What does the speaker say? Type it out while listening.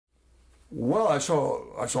Well, I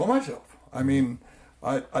saw myself. I mean,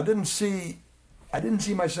 I didn't see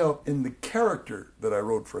myself in the character that I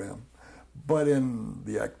wrote for him, but in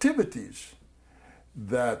the activities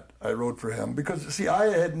that I wrote for him. Because see, I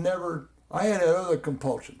had other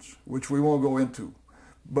compulsions, which we won't go into,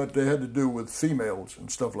 but they had to do with females and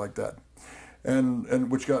stuff like that, and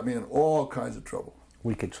which got me in all kinds of trouble.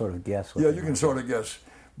 We could sort of guess. Yeah, you can sort of guess,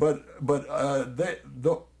 but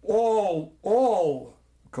all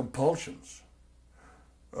compulsions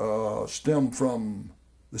stem from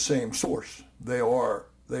the same source. They are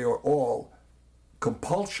all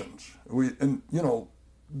compulsions.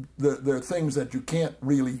 They're things that you can't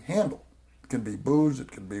really handle. It can be booze, it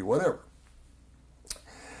can be whatever.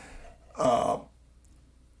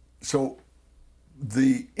 So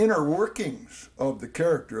the inner workings of the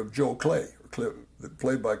character of Joe Clay,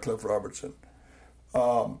 played by Cliff Robertson,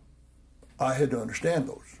 I had to understand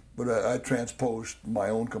those, but I transposed my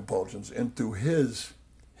own compulsions into his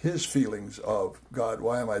feelings of, God,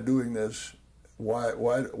 why am I doing this? Why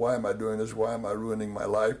am I doing this? Why am I ruining my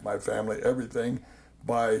life, my family, everything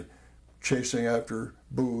by chasing after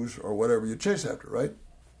booze or whatever you chase after, right?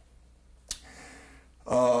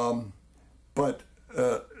 But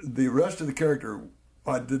the rest of the character,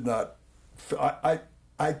 I did not.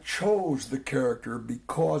 I chose the character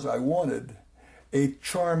because I wanted a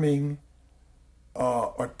charming,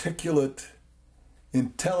 articulate,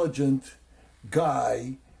 intelligent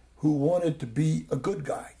guy who wanted to be a good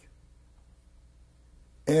guy,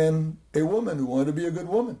 and a woman who wanted to be a good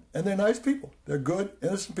woman. And they're nice people. They're good,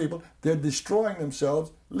 innocent people. They're destroying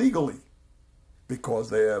themselves legally because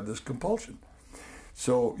they have this compulsion.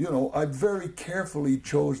 So, I very carefully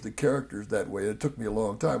chose the characters that way. It took me a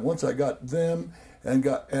long time. Once I got them and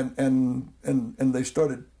they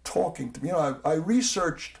started talking to me, I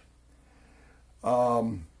researched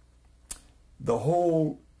the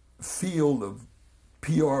whole field of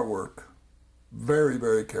PR work very,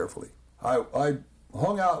 very carefully. I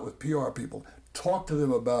hung out with PR people, talked to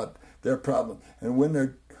them about their problem, and when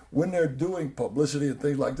they're doing publicity and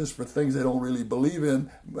things like this for things they don't really believe in,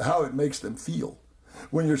 how it makes them feel.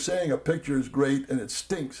 When you're saying a picture is great and it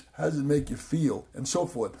stinks, how does it make you feel, and so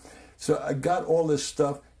forth. So I got all this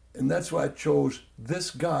stuff, and that's why I chose this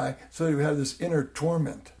guy, so you have this inner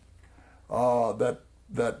torment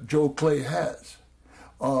that Joe Clay has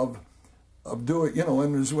of doing,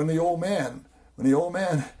 and it was when the old man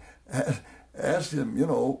asked him,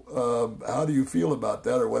 how do you feel about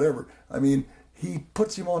that or whatever. I mean, he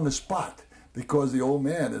puts him on the spot because the old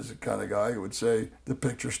man is the kind of guy who would say the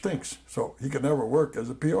picture stinks. So he could never work as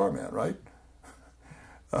a PR man, right?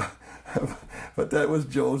 But that was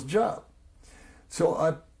Joe's job.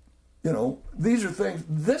 So these are things,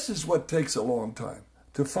 this is what takes a long time,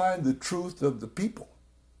 to find the truth of the people.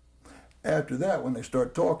 After that, when they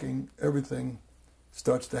start talking, everything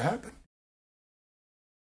starts to happen.